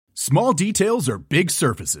Small details are big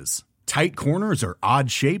surfaces. Tight corners are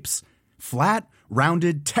odd shapes. Flat,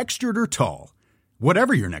 rounded, textured, or tall.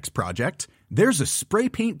 Whatever your next project, there's a spray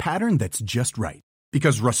paint pattern that's just right.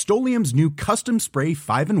 Because Rust-Oleum's new Custom Spray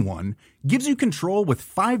 5-in-1 gives you control with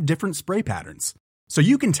 5 different spray patterns. So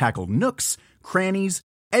you can tackle nooks, crannies,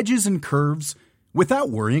 edges, and curves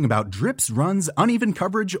without worrying about drips, runs, uneven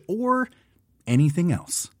coverage, or anything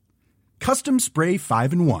else. Custom Spray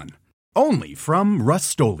 5-in-1. Only from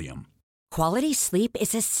Rust-Oleum. Quality sleep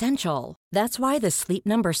is essential. That's why the Sleep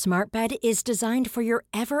Number Smart Bed is designed for your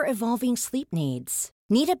ever-evolving sleep needs.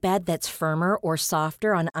 Need a bed that's firmer or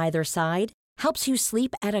softer on either side? Helps you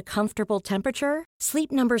sleep at a comfortable temperature?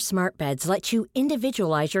 Sleep Number Smart Beds let you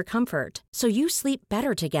individualize your comfort, so you sleep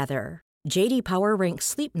better together. J.D. Power ranks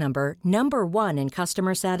Sleep Number number 1 in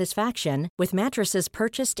customer satisfaction with mattresses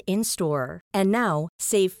purchased in-store. And now,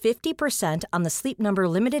 save 50% on the Sleep Number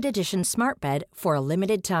Limited Edition Smart Bed for a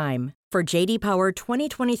limited time. For J.D. Power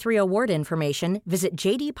 2023 award information, visit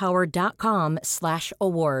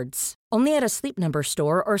jdpower.com/awards. Only at a Sleep Number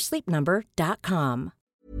store or sleepnumber.com.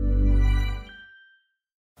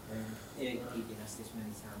 You've been asked this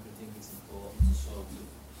many times, I think it's important to sort of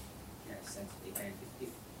get a sense of the end. If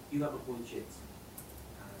you have a budget and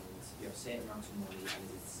you have a certain amount of money and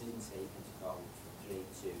there's a decision taken to go from 3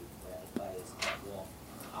 to where the players get 1,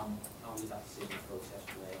 how does that decision process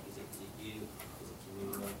work? Is it you? Is it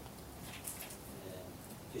communal?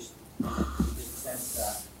 Just the sense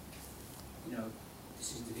that,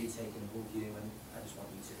 decisions are being taken above you, and I just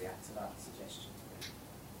want you to react to that suggestion.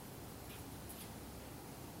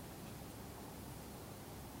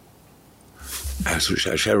 I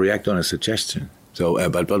shall react on a suggestion. So,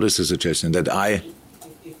 but what is the suggestion? That If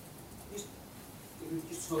we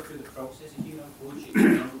just go through the process, if you have a budget,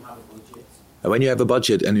 you don't have a budget. When you have a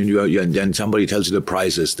budget and then somebody tells you the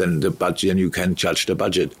prices, then the budget, and you can judge the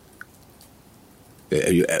budget.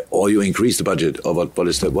 Or you increase the budget, or what can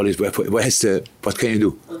you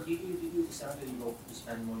do? Well, do you decide whether you go to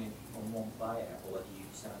spend money on one player, or whether you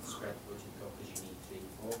decide to spread the budget because you need 3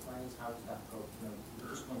 or 4 players? How does that go? We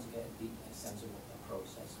just want to get a sense of what that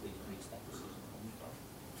process where you reach that decision comes from.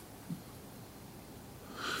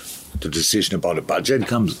 The decision about the budget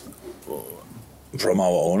comes from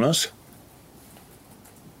our owners,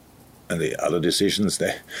 and the other decisions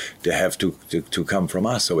they have to come from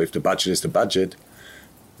us. So if the budget is the budget,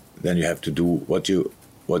 then you have to do what you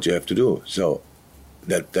have to do. So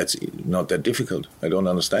that's not that difficult. I don't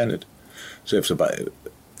understand it. So if there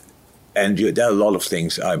are a lot of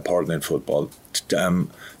things are important in football.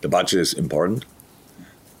 The budget is important,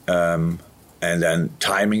 and then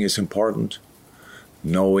timing is important.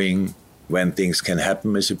 Knowing when things can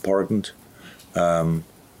happen is important.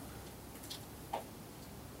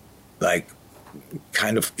 Like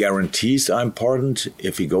kind of guarantees are important.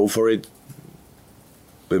 If we go for it,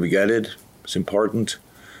 will we get it? It's important.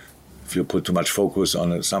 If you put too much focus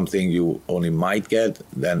on something you only might get,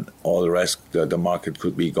 then all the rest, the market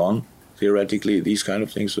could be gone. Theoretically, these kind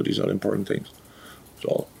of things. So these are important things.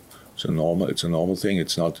 So it's a normal thing.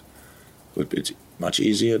 It's much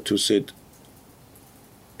easier to sit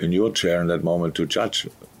in your chair in that moment to judge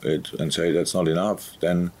it and say that's not enough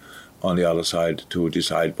than on the other side to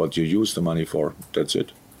decide what you use the money for. That's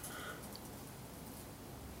it.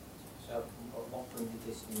 So at what point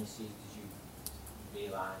did you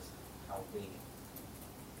realise how big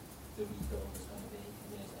the rebuild was going to be? I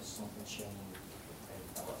mean, has something changed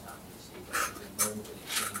about what's happening this season? Was there a moment when it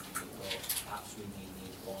changed and you thought, perhaps we need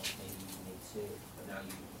 1, maybe we need 2, but now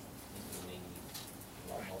you think we may need a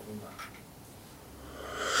lot more than that?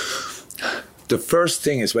 The first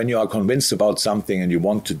thing is when you are convinced about something and you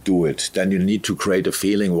want to do it, then you need to create a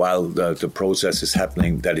feeling while the process is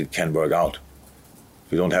happening that it can work out.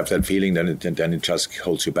 If you don't have that feeling, then it just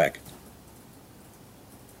holds you back.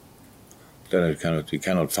 Then you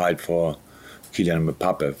cannot fight for Kylian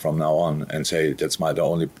Mbappe from now on and say that's the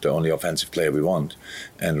only offensive player we want,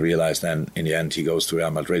 and realize then in the end he goes to Real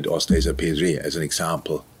Madrid or stays at PSG as an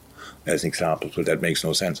example. So that makes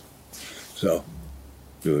no sense. So.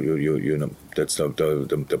 You know that's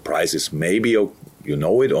the prices. Maybe you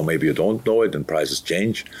know it, or maybe you don't know it, and prices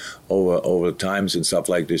change over times and stuff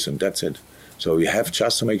like this, and that's it. So we have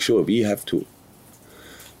just to make sure we have to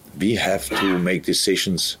make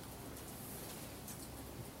decisions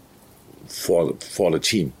for the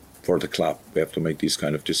team, for the club. We have to make these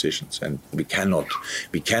kind of decisions, and we cannot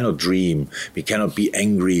dream. We cannot be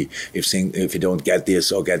angry if you don't get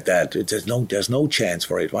this or get that. There's no chance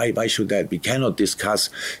for it. Why should that? We cannot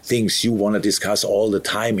discuss things you want to discuss all the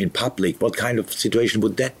time in public. What kind of situation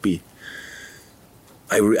would that be?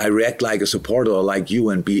 I react like a supporter or like you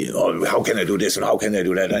and be, oh, how can I do this and how can I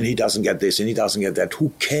do that? And he doesn't get this and he doesn't get that. Who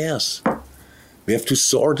cares? We have to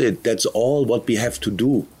sort it. That's all what we have to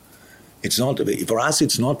do. It's not, for us,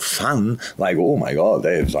 it's not fun, like, oh my God,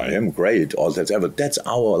 I am great, all that's ever. That's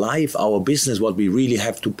our life, our business, what we really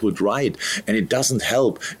have to put right. And it doesn't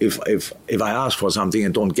help if I ask for something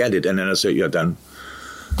and don't get it, and then I say, yeah, then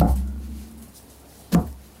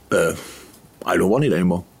I don't want it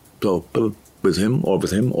anymore. So with him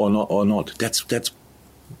or not. That's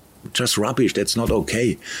just rubbish. That's not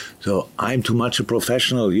okay. So I'm too much a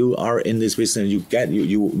professional. You are in this business. You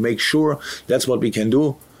make sure that's what we can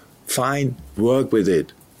do. Fine, work with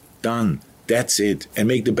it. Done. That's it. And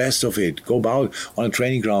make the best of it. Go out on a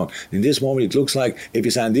training ground. In this moment, it looks like if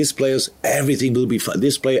you sign these players, everything will be fine.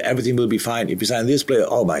 This player, everything will be fine. If you sign this player,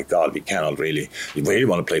 oh my God, we cannot really. We really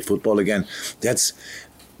want to play football again. That's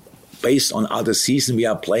based on other season we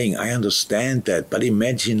are playing. I understand that. But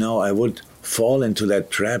imagine now I would fall into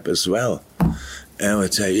that trap as well. And I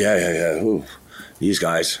would say, yeah. Ooh. These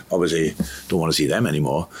guys obviously don't want to see them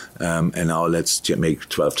anymore. And now let's make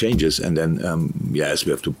 12 changes. And then, yes,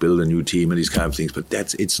 we have to build a new team and these kind of things. But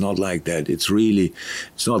it's not like that. It's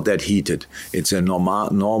not that heated. It's a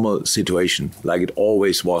normal situation like it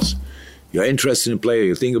always was. You're interested in a player,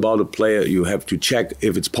 you think about a player, you have to check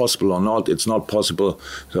if it's possible or not. It's not possible.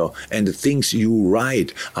 So, and the things you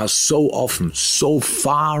write are so often so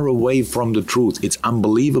far away from the truth. It's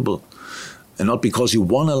unbelievable. And not because you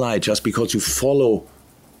want to lie, just because you follow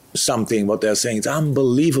something, what they're saying. It's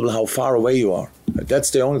unbelievable how far away you are.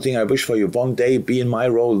 That's the only thing I wish for you. One day, be in my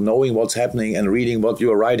role, knowing what's happening and reading what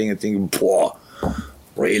you are writing and thinking, boah,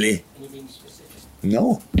 really? Anything specific?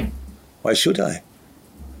 No. Why should I?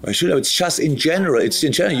 Why should I? It's just in general. It's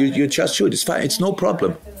in general. You just should. It's fine. It's no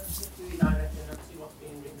problem.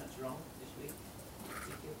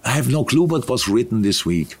 I have no clue what was written this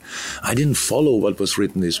week. I didn't follow what was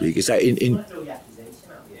written this week. You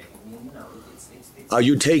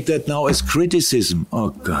take that now as criticism. Oh,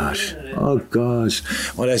 gosh.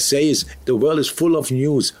 What I say is the world is full of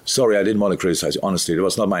news. Sorry, I didn't want to criticize you. Honestly, that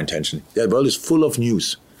was not my intention. The world is full of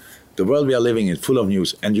news. The world we are living in, full of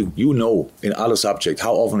news. And you know, in other subjects,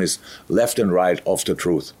 how often is left and right of the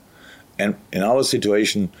truth. And in our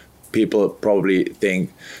situation, people probably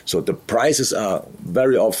think, so the prices are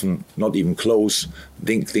very often not even close,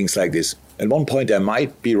 things like this. At one point, they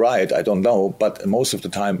might be right, I don't know, but most of the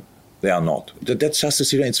time, they are not. That's just the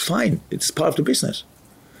situation. It's fine. It's part of the business.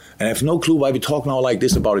 And I have no clue why we talk now like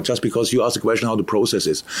this about it, just because you asked the question how the process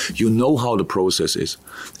is. You know how the process is,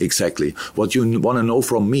 exactly. What you want to know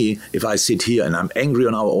from me, if I sit here and I'm angry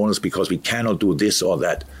on our owners because we cannot do this or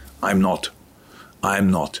that, I'm not.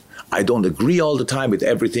 I don't agree all the time with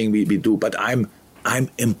everything we do, but I'm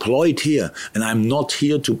employed here, and I'm not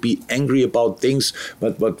here to be angry about things,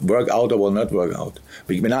 but work out or will not work out.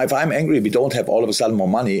 Now, if I'm angry, we don't have all of a sudden more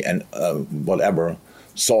money and whatever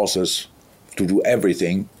sources to do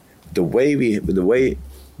everything. The way we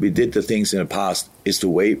did the things in the past is the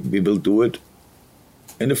way we will do it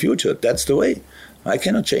in the future. That's the way. I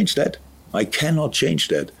cannot change that.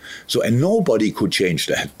 So, and nobody could change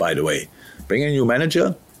that, by the way. Bring a new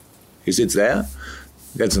manager. He sits there,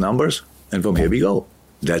 gets the numbers, and from here we go.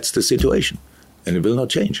 That's the situation. And it will not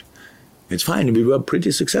change. It's fine. We were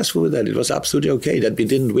pretty successful with that. It was absolutely okay. That we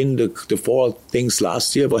didn't win the 4 things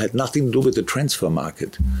last year, but had nothing to do with the transfer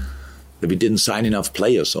market. That we didn't sign enough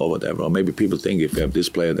players or whatever. Or maybe people think if we have this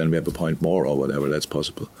player, then we have a point more or whatever. That's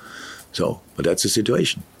possible. So, but that's the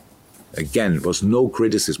situation. Again, it was no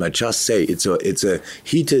criticism. I just say it's a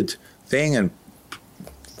heated thing, and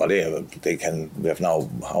we have now,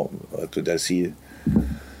 how did I see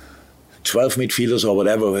 12 midfielders or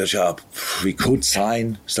whatever, which we could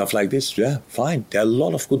sign, stuff like this. Yeah, fine. There are a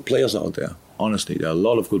lot of good players out there. Honestly, there are a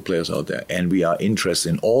lot of good players out there, and we are interested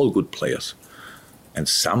in all good players. And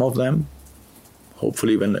some of them,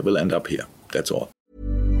 hopefully, will end up here. That's all.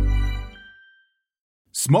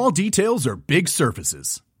 Small details are big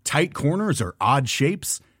surfaces. Tight corners are odd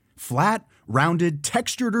shapes. Flat, rounded,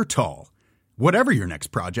 textured, or tall. Whatever your next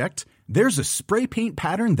project, there's a spray paint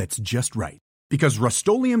pattern that's just right. Because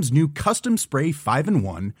Rust-Oleum's new Custom Spray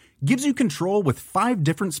 5-in-1 gives you control with 5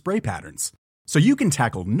 different spray patterns. So you can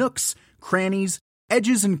tackle nooks, crannies,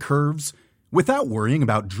 edges, and curves without worrying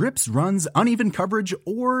about drips, runs, uneven coverage,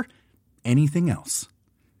 or anything else.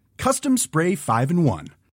 Custom Spray 5-in-1.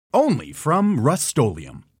 Only from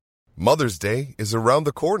Rust-Oleum. Mother's Day is around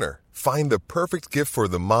the corner. Find the perfect gift for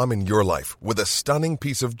the mom in your life with a stunning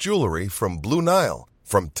piece of jewelry from Blue Nile.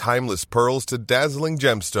 From timeless pearls to dazzling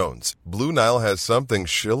gemstones, Blue Nile has something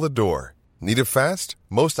she'll adore. Need it fast?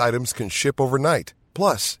 Most items can ship overnight.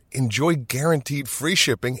 Plus, enjoy guaranteed free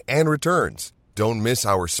shipping and returns. Don't miss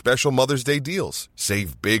our special Mother's Day deals.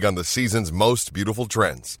 Save big on the season's most beautiful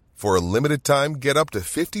trends. For a limited time, get up to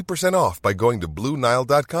 50% off by going to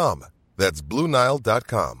BlueNile.com. That's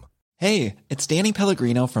BlueNile.com. Hey, it's Danny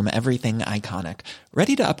Pellegrino from Everything Iconic.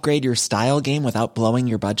 Ready to upgrade your style game without blowing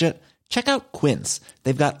your budget? Check out Quince.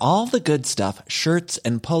 They've got all the good stuff, shirts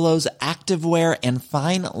and polos, activewear, and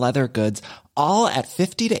fine leather goods, all at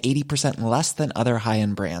 50 to 80% less than other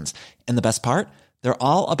high-end brands. And the best part? They're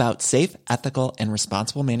all about safe, ethical, and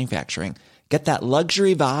responsible manufacturing. Get that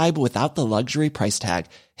luxury vibe without the luxury price tag.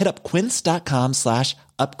 Hit up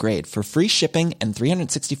quince.com/upgrade for free shipping and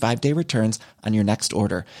 365-day returns on your next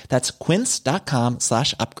order. That's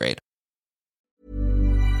quince.com/upgrade.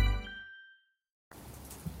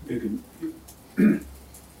 Jurgen, you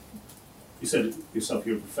said yourself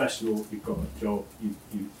you're a professional, you've got a job, you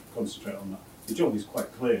concentrate on that. The job is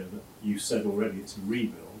quite clear that you said already it's a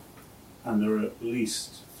rebuild, and there are at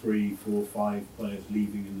least 3, 4, 5 players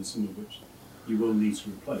leaving in the summer which you will need to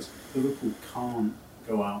replace. Liverpool can't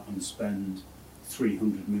go out and spend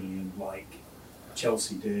 300 million like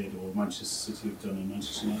Chelsea did or Manchester City have done and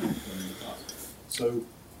Manchester United have done in the past. So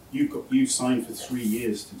you signed for 3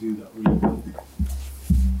 years to do that rebuild.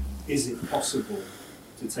 Is it possible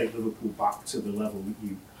to take Liverpool back to the level that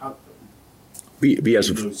you had them in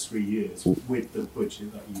those 3 years with the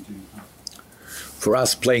budget that you do have? For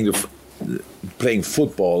us, playing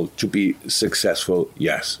football to be successful,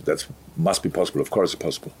 yes, that must be possible. Of course, it's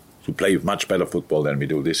possible to play much better football than we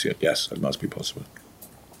do this year. Yes, it must be possible.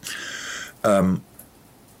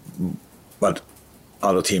 But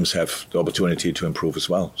other teams have the opportunity to improve as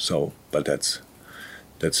well. So, but that's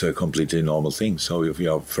a completely normal thing. So if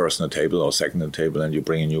you are first in the table or second in the table and you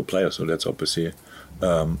bring in new players, so that's obviously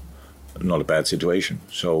not a bad situation.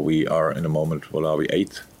 So we are in a moment, what are we,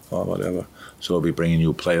 8th or whatever? So we bring in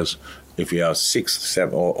new players. If we are 6th,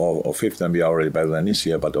 7th or 5th, then we are already better than this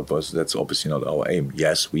year, but that's obviously not our aim.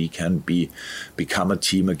 Yes, we can become a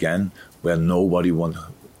team again where nobody wants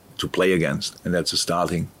to play against, and that's a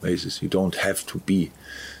starting basis. You don't have to be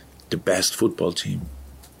the best football team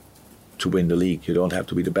to win the league. You don't have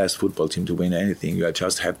to be the best football team to win anything. You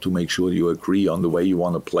just have to make sure you agree on the way you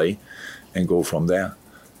want to play and go from there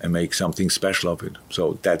and make something special of it.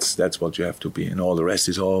 So that's what you have to be, and all the rest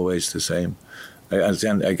is always the same. I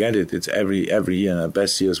understand, I get it. It's every year. In the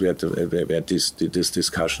best years we had this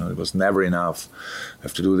discussion. It was never enough. We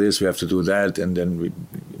have to do this, we have to do that, and then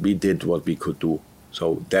we did what we could do.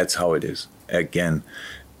 So that's how it is. Again,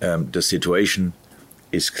 the situation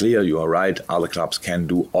is clear. You are right. Other clubs can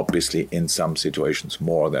do, obviously, in some situations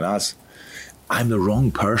more than us. I'm the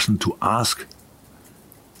wrong person to ask.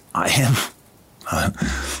 I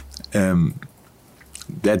am.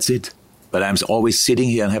 That's it. But I'm always sitting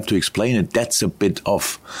here and have to explain it. That's a bit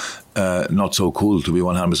of not so cool, to be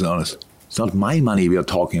 100% honest. It's not my money we are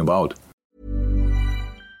talking about.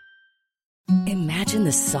 Imagine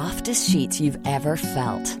the softest sheets you've ever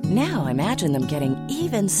felt. Now imagine them getting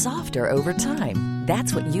even softer over time.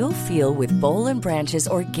 That's what you'll feel with Boll & Branch's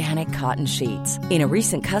organic cotton sheets. In a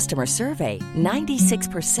recent customer survey,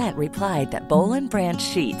 96% replied that Boll & Branch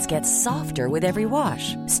sheets get softer with every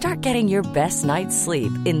wash. Start getting your best night's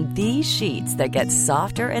sleep in these sheets that get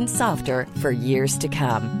softer and softer for years to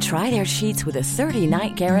come. Try their sheets with a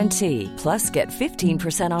 30-night guarantee. Plus, get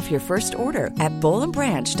 15% off your first order at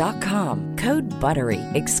bollandbranch.com. Code BUTTERY.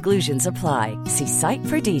 Exclusions apply. See site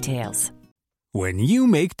for details. When you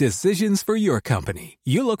make decisions for your company,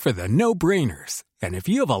 you look for the no-brainers. And if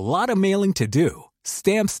you have a lot of mailing to do,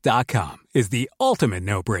 Stamps.com is the ultimate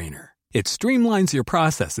no-brainer. It streamlines your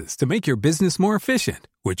processes to make your business more efficient,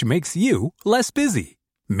 which makes you less busy.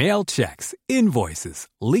 Mail checks, invoices,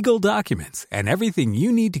 legal documents, and everything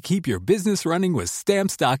you need to keep your business running with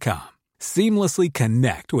Stamps.com. Seamlessly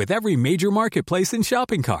connect with every major marketplace and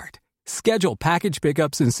shopping cart. Schedule package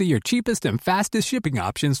pickups and see your cheapest and fastest shipping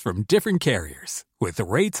options from different carriers. With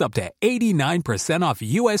rates up to 89% off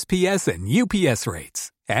USPS and UPS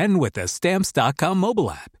rates. And with the Stamps.com mobile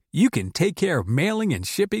app, you can take care of mailing and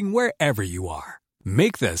shipping wherever you are.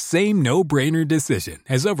 Make the same no-brainer decision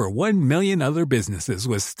as over 1 million other businesses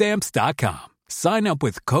with Stamps.com. Sign up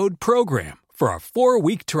with code PROGRAM for a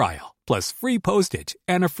 4-week trial, plus free postage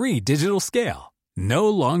and a free digital scale. No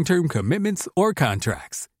long-term commitments or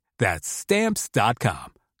contracts. That's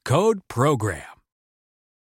Stamps.com. Code PROGRAM.